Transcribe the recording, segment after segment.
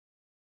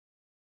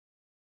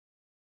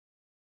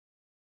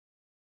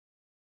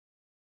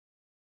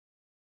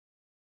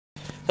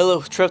Hello,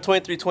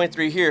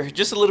 Trev2323 here.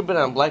 Just a little bit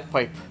on black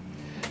pipe.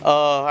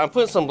 I'm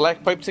putting some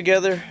black pipe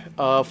together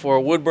for a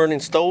wood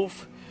burning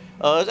stove.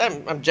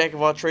 I'm jack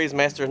of all trades,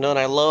 master of none.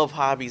 I love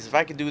hobbies. If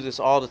I could do this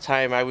all the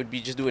time, I would be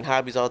just doing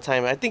hobbies all the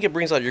time. I think it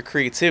brings out your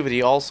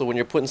creativity also when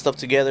you're putting stuff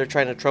together,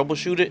 trying to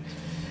troubleshoot it.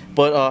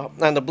 But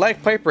on the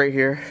black pipe right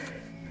here,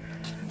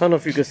 I don't know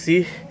if you can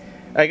see,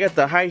 I got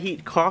the high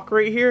heat caulk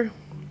right here.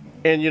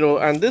 And you know,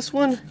 on this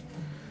one,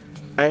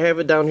 I have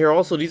it down here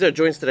also. These are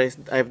joints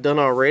that I've done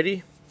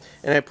already,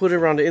 and I put it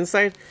around the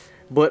inside.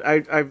 But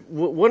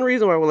one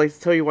reason why I would like to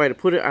tell you why to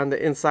put it on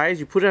the inside,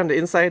 you put it on the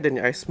inside, then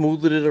I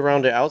smoothed it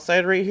around the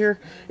outside right here,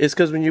 is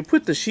because when you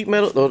put the sheet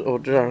metal,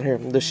 down here,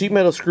 the sheet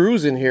metal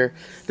screws in here,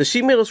 the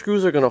sheet metal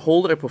screws are going to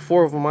hold it. I put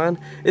 4 of them on.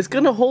 It's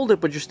going to hold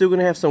it, but you're still going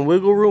to have some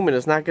wiggle room, and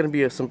it's not going to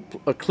be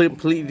a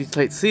completely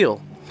tight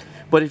seal.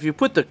 But if you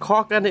put the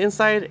caulk on the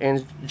inside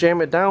and jam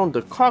it down,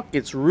 the caulk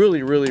gets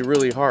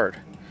really hard.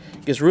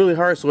 It's really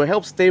hard, so it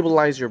helps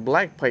stabilize your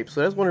black pipe. So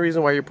that's one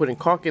reason why you're putting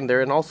caulk in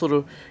there, and also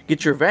to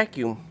get your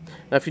vacuum.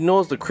 Now if you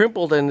notice, the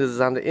crimpled end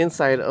is on the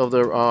inside of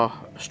the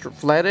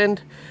flat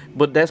end,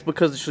 but that's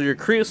because your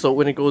creosote,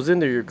 when it goes in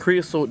there, your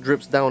creosote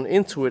drips down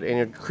into it, and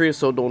your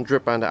creosote don't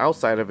drip on the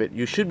outside of it.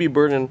 You should be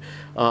burning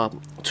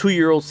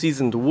 2-year-old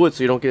seasoned wood,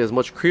 so you don't get as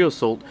much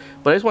creosote.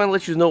 But I just want to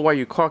let you know why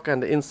you caulk on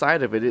the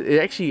inside of it. It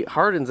actually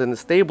hardens and it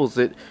stables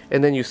it,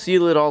 and then you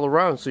seal it all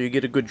around so you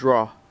get a good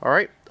draw.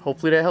 Alright,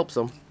 hopefully that helps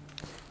them.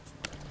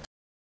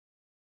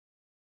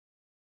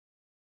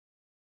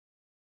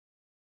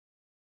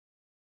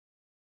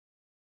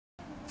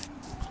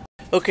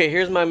 Okay,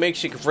 here's my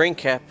makeshift rain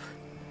cap.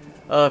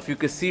 If you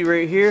can see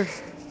right here,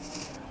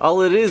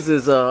 all it is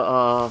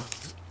a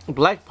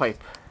black pipe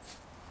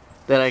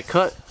that I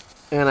cut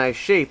and I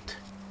shaped.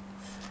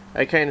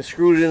 I kind of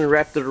screwed it in and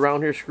wrapped it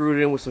around here, screwed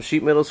it in with some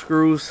sheet metal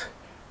screws,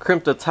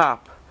 crimped the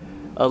top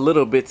a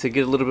little bit to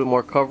get a little bit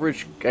more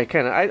coverage. I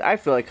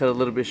feel I cut a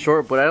little bit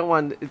short, but I don't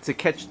want it to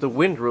catch the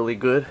wind really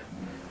good.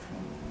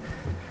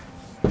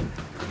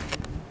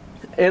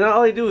 And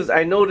all I do is,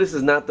 I know this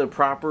is not the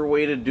proper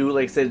way to do.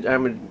 Like I said,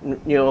 I'm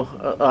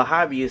a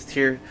hobbyist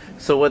here.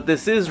 So what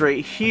this is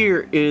right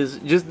here is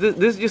just this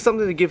is just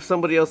something to give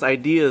somebody else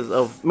ideas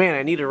of, man,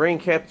 I need a rain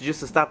cap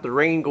just to stop the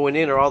rain going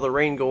in or all the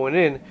rain going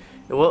in.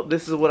 And well,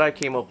 this is what I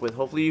came up with.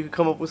 Hopefully you can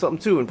come up with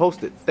something too and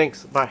post it.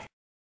 Thanks. Bye.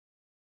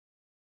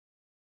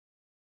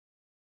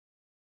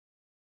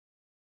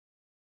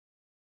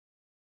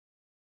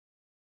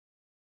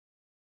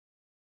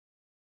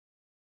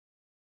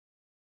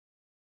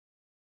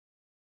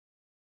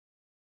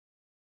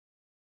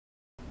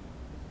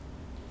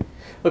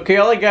 Okay,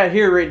 all I got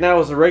here right now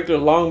is a regular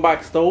long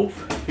box stove.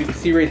 You can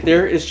see right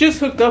there. It's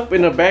just hooked up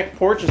in a back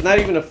porch. It's not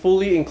even a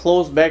fully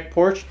enclosed back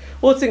porch.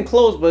 Well, it's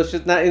enclosed, but it's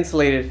just not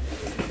insulated.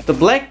 The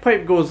black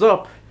pipe goes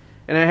up,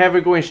 and I have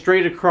it going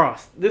straight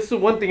across. This is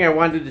one thing I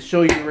wanted to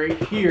show you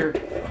right here.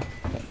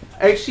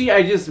 Actually,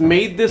 I just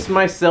made this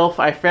myself.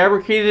 I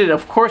fabricated it.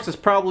 Of course, this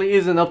probably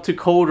isn't up to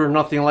code or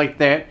nothing like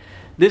that.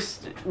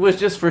 This was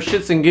just for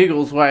shits and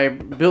giggles why I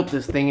built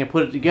this thing and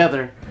put it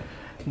together.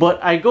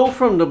 But I go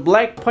from the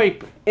black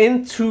pipe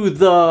into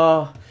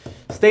the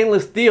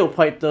stainless steel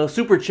pipe, the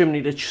super chimney,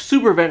 the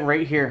super vent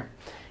right here.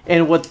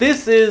 And what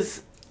this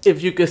is,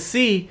 if you can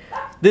see,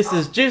 this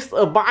is just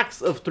a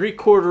box of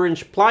 3/4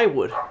 inch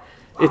plywood.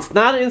 It's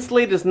not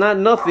insulated, it's not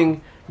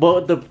nothing,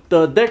 but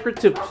the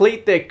decorative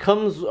plate that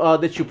comes,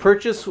 that you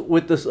purchase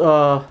with this,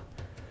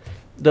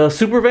 the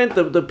super vent,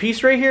 the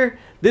piece right here,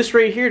 this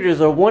right here,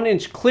 there's a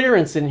 1-inch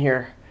clearance in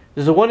here.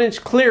 There's a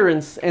 1-inch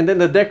clearance, and then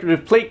the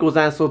decorative plate goes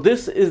on, so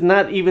this is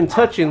not even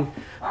touching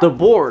the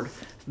board.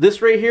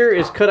 This right here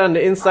is cut on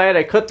the inside.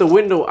 I cut the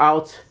window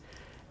out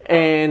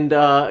and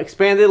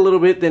expanded it a little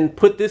bit, then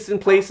put this in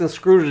place and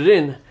screwed it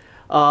in.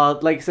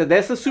 Like I said,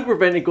 that's a super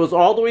vent. It goes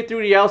all the way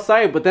through the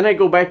outside, but then I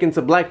go back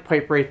into black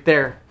pipe right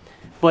there.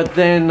 But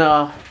then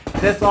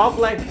that's all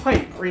black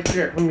pipe right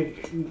there. Let me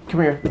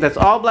come here. That's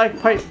all black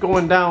pipe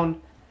going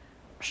down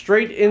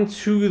straight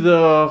into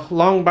the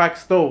long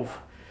box stove.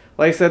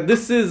 Like I said,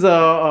 this is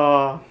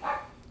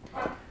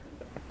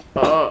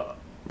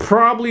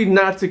probably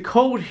not to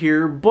code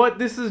here, but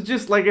this is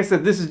just, like I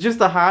said, this is just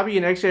a hobby.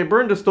 And actually I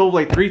burned the stove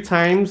like 3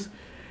 times,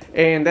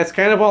 and that's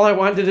kind of all I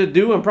wanted to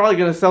do. I'm probably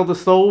going to sell the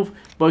stove,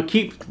 but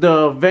keep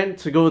the vent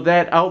to go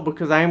that out,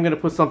 because I am going to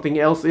put something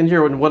else in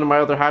here with one of my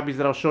other hobbies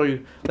that I'll show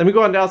you. Let me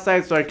go on the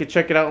outside so I can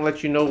check it out and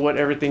let you know what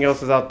everything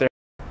else is out there.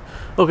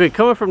 Okay,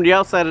 coming from the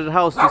outside of the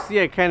house, you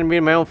see I kind of made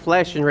my own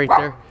flashing right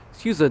there.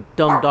 Excuse the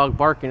dumb dog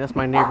barking, that's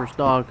my neighbor's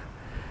dog.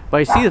 But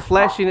I see the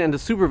flashing and the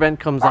super vent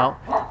comes out.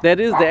 That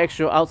is the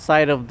actual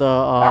outside of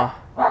the,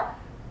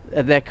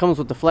 that comes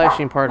with the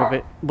flashing part of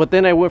it. But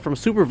then I went from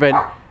super vent,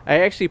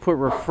 I actually put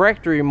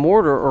refractory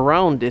mortar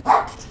around it.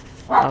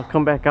 I'll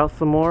come back out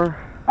some more.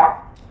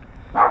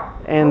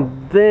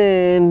 And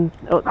then,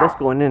 oh, that's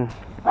going in.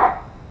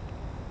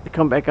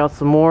 Come back out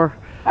some more.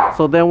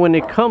 So then when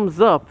it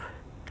comes up,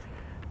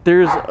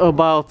 there's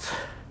about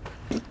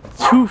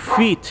 2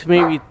 feet,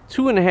 maybe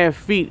 2.5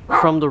 feet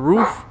from the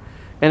roof,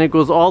 and it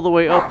goes all the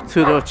way up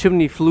to the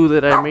chimney flue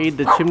that I made,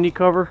 the chimney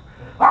cover.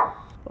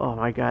 Oh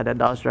my god, that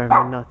dog's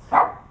driving me nuts.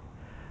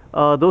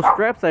 Those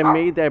straps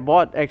I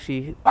bought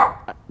actually,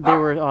 they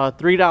were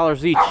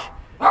 $3 each.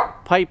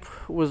 Pipe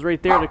was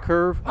right there, the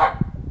curve.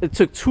 It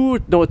took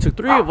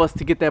three of us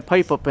to get that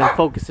pipe up and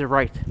focus it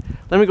right.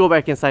 Let me go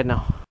back inside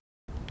now.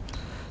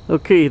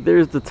 Okay,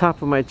 there's the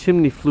top of my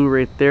chimney flue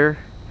right there.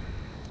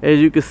 As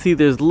you can see,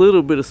 there's a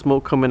little bit of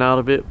smoke coming out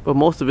of it, but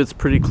most of it's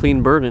pretty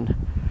clean burning.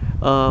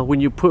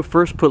 When you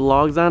first put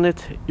logs on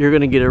it, you're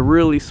gonna get a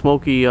really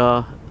smoky,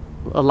 a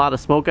lot of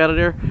smoke out of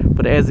there.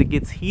 But as it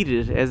gets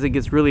heated, as it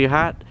gets really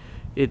hot,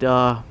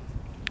 the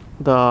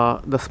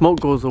smoke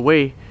goes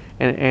away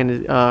and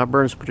it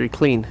burns pretty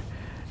clean.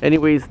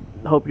 Anyways,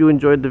 hope you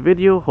enjoyed the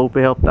video. Hope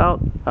it helped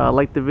out.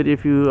 Like the video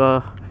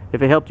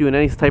if it helped you in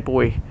any type of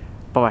way.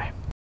 Bye bye.